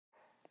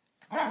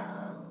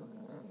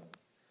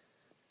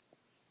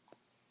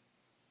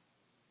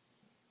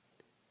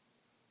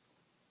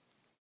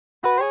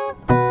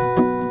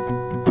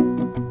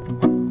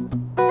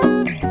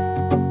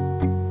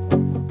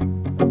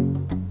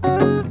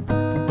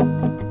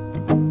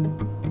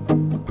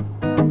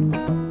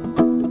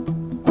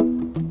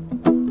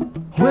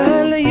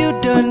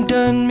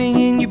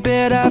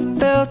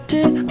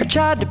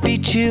tried to be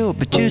chill,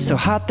 but you're so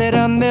hot that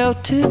I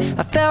melted.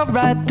 I fell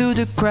right through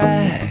the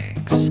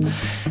cracks.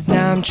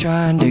 Now I'm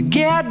trying to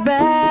get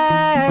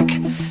back.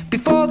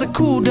 Before the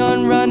cool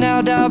done run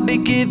out, I'll be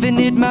giving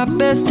it my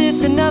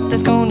bestest, and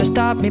nothing's gonna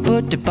stop me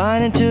but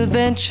divine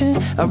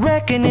intervention. I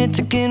reckon it's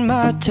again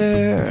my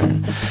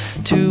turn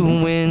to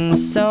win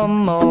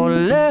some or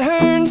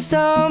learn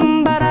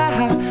some, but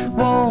I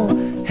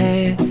won't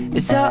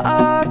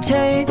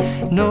hesitate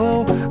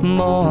no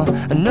more,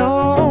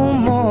 no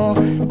more.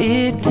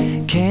 It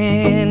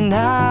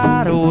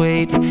cannot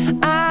wait.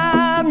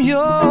 I'm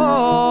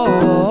yours.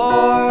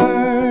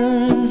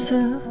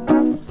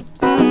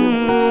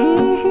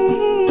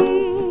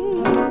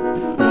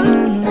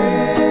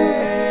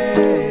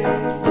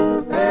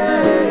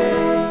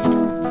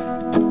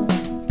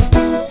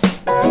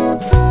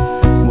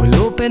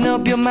 Open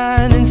up your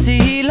mind and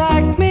see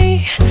like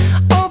me.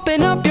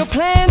 Open up your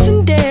plans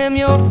and damn,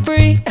 you're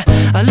free.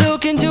 I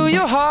look into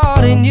your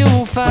heart and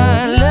you'll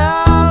find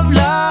love,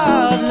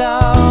 love,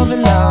 love,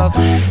 and love.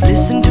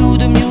 Listen to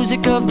the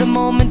music of the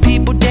moment,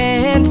 people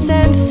dance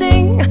and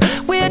sing.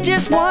 We're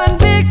just one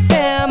big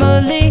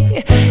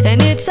family,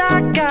 and it's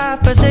our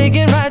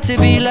God-forsaken right to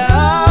be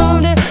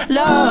loved,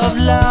 love,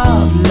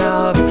 love,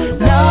 love,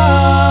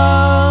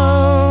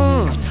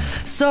 loved.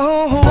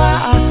 So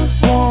I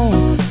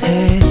won't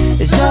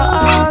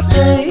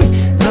hesitate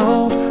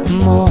no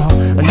more,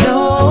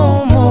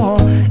 no more.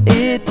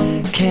 It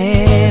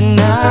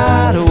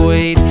cannot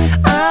wait.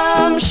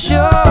 I'm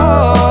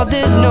sure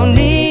there's no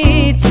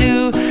need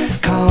to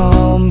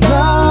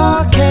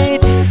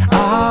complicate.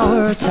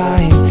 Our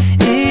time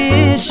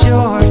is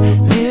short.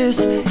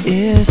 This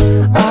is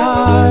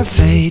our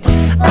fate.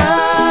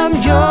 I'm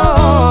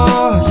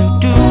yours.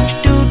 Do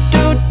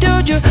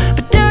you,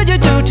 but do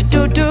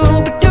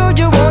you, but do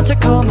you want to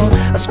come on?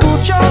 I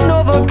scooch on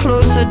over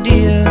closer,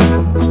 dear,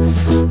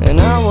 and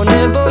I will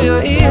nibble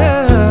your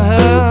ear.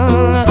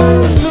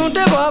 Soon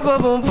to boom,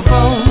 boom, boom, boom.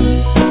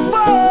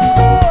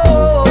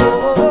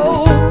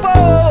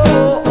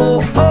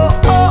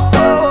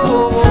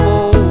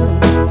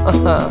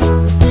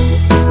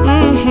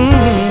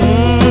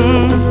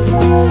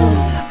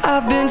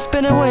 I've been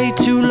spinning way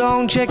too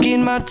long,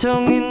 checking my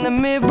tongue in the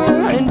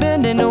mirror and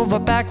bending over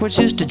backwards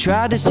just to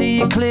try to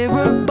see it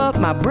clearer, but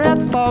my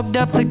breath fogged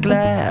up the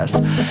glass,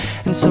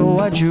 and so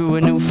I drew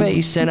a new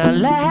face and I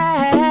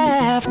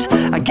laughed.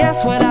 I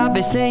guess what I'll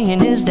be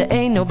saying is there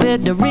ain't no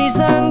better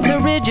reason to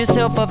rid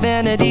yourself of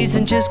vanities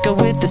and just go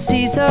with the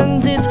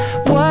seasons. It's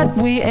what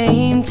we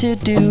aim to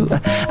do.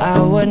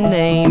 Our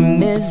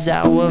name is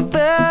our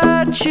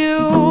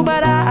virtue,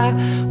 but I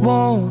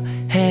won't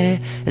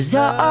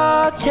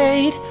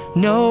hesitate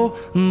no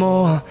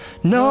more,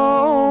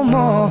 no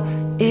more.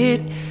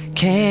 It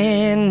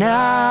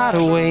cannot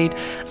wait.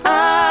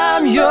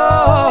 I'm yours.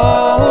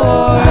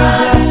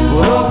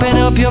 Open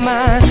up your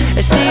mind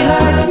and see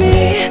like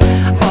me.